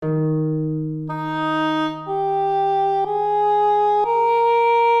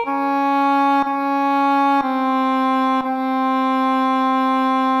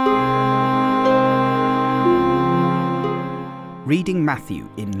Matthew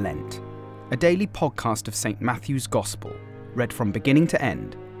in Lent, a daily podcast of St. Matthew's Gospel, read from beginning to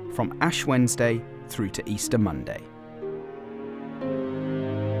end, from Ash Wednesday through to Easter Monday.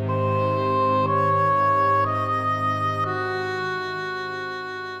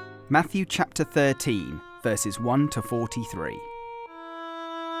 Matthew chapter 13, verses 1 to 43.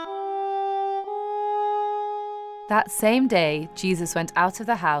 That same day, Jesus went out of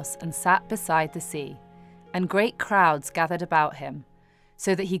the house and sat beside the sea, and great crowds gathered about him,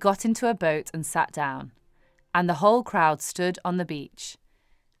 so that he got into a boat and sat down, and the whole crowd stood on the beach.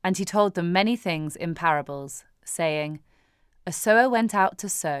 And he told them many things in parables, saying, A sower went out to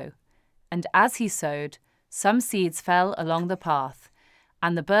sow, and as he sowed, some seeds fell along the path,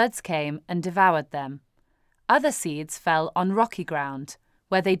 and the birds came and devoured them. Other seeds fell on rocky ground,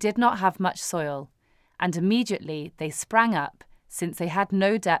 where they did not have much soil, and immediately they sprang up, since they had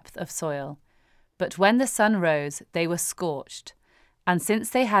no depth of soil. But when the sun rose, they were scorched, and since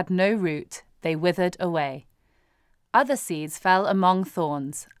they had no root, they withered away. Other seeds fell among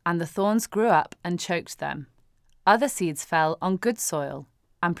thorns, and the thorns grew up and choked them. Other seeds fell on good soil,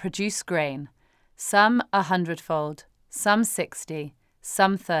 and produced grain, some 100-fold, some 60,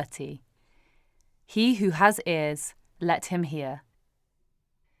 some 30. He who has ears, let him hear.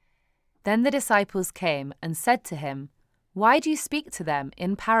 Then the disciples came and said to him, Why do you speak to them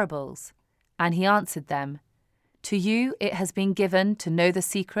in parables? And he answered them, To you it has been given to know the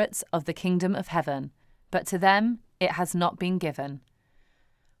secrets of the kingdom of heaven, but to them it has not been given.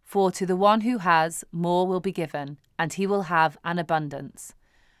 For to the one who has, more will be given, and he will have an abundance.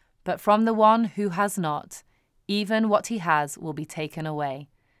 But from the one who has not, even what he has will be taken away.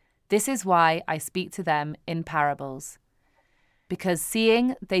 This is why I speak to them in parables. Because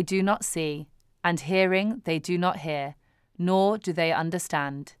seeing they do not see, and hearing they do not hear, nor do they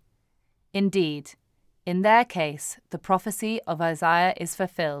understand. Indeed, in their case, the prophecy of Isaiah is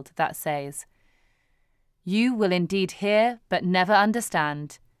fulfilled that says, You will indeed hear, but never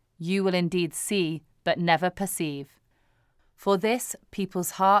understand. You will indeed see, but never perceive. For this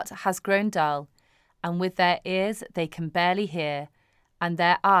people's heart has grown dull, and with their ears they can barely hear, and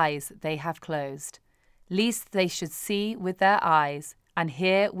their eyes they have closed, lest they should see with their eyes, and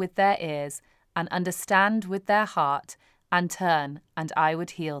hear with their ears, and understand with their heart, and turn, and I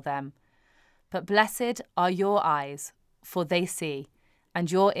would heal them. But blessed are your eyes, for they see,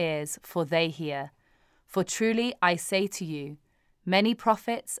 and your ears, for they hear. For truly I say to you, many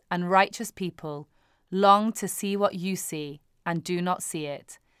prophets and righteous people long to see what you see, and do not see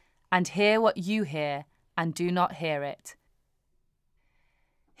it, and hear what you hear, and do not hear it.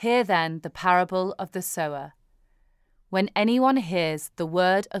 Hear then the parable of the sower. When anyone hears the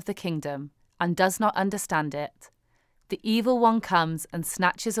word of the kingdom and does not understand it, the evil one comes and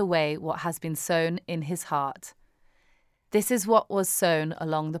snatches away what has been sown in his heart. This is what was sown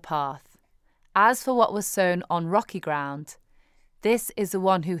along the path. As for what was sown on rocky ground, this is the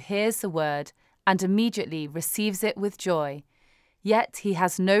one who hears the word and immediately receives it with joy, yet he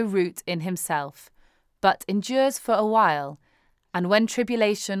has no root in himself, but endures for a while. And when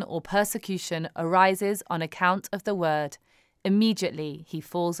tribulation or persecution arises on account of the word, immediately he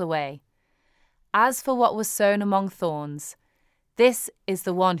falls away. As for what was sown among thorns, this is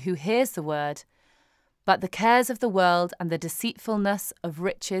the one who hears the word, but the cares of the world and the deceitfulness of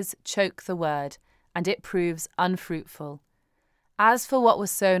riches choke the word, and it proves unfruitful. As for what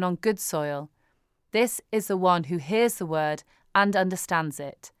was sown on good soil, this is the one who hears the word and understands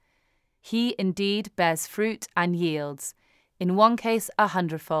it. He indeed bears fruit and yields, in one case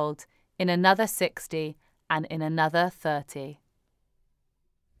 100-fold, in another 60, and in another 30.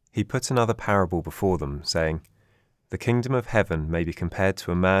 He put another parable before them, saying, The kingdom of heaven may be compared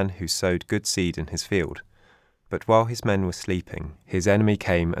to a man who sowed good seed in his field. But while his men were sleeping, his enemy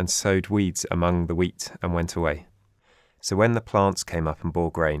came and sowed weeds among the wheat and went away. So when the plants came up and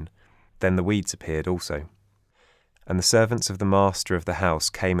bore grain, then the weeds appeared also. And the servants of the master of the house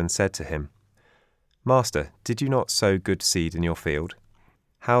came and said to him, Master, did you not sow good seed in your field?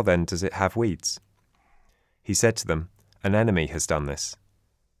 How then does it have weeds? He said to them, An enemy has done this.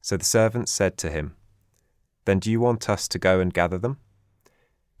 So the servants said to him, Then do you want us to go and gather them?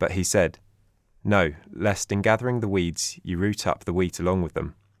 But he said, No, lest in gathering the weeds you root up the wheat along with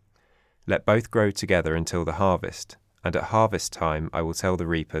them. Let both grow together until the harvest, and at harvest time I will tell the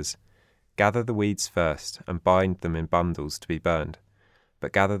reapers, Gather the weeds first, and bind them in bundles to be burned,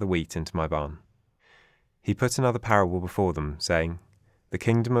 but gather the wheat into my barn. He put another parable before them, saying, The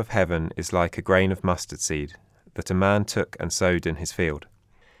kingdom of heaven is like a grain of mustard seed, that a man took and sowed in his field.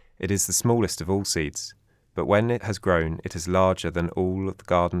 It is the smallest of all seeds, but when it has grown, it is larger than all of the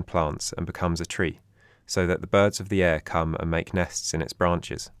garden plants and becomes a tree, so that the birds of the air come and make nests in its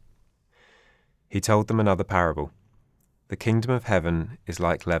branches. He told them another parable. The kingdom of heaven is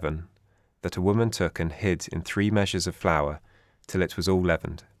like leaven, that a woman took and hid in 3 measures of flour, till it was all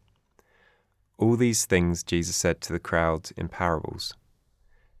leavened. All these things Jesus said to the crowd in parables.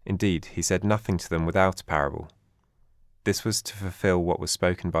 Indeed, he said nothing to them without a parable. This was to fulfill what was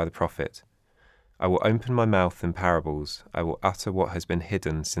spoken by the prophet. I will open my mouth in parables, I will utter what has been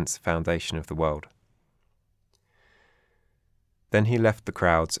hidden since the foundation of the world. Then he left the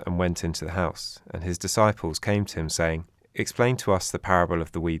crowds and went into the house, and his disciples came to him, saying, Explain to us the parable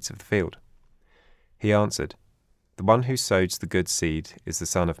of the weeds of the field. He answered, The one who sows the good seed is the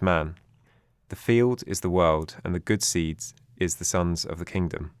Son of Man. The field is the world, and the good seed is the sons of the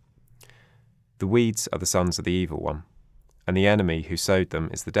kingdom. The weeds are the sons of the evil one, and the enemy who sowed them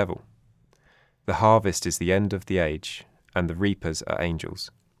is the devil. The harvest is the end of the age, and the reapers are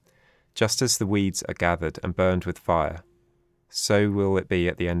angels. Just as the weeds are gathered and burned with fire, so will it be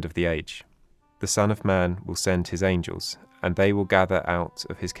at the end of the age. The Son of Man will send his angels, and they will gather out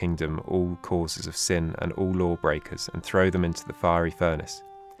of his kingdom all causes of sin and all lawbreakers, and throw them into the fiery furnace.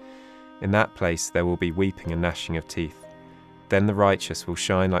 In that place there will be weeping and gnashing of teeth. Then the righteous will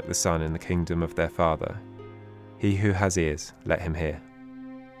shine like the sun in the kingdom of their Father. He who has ears, let him hear.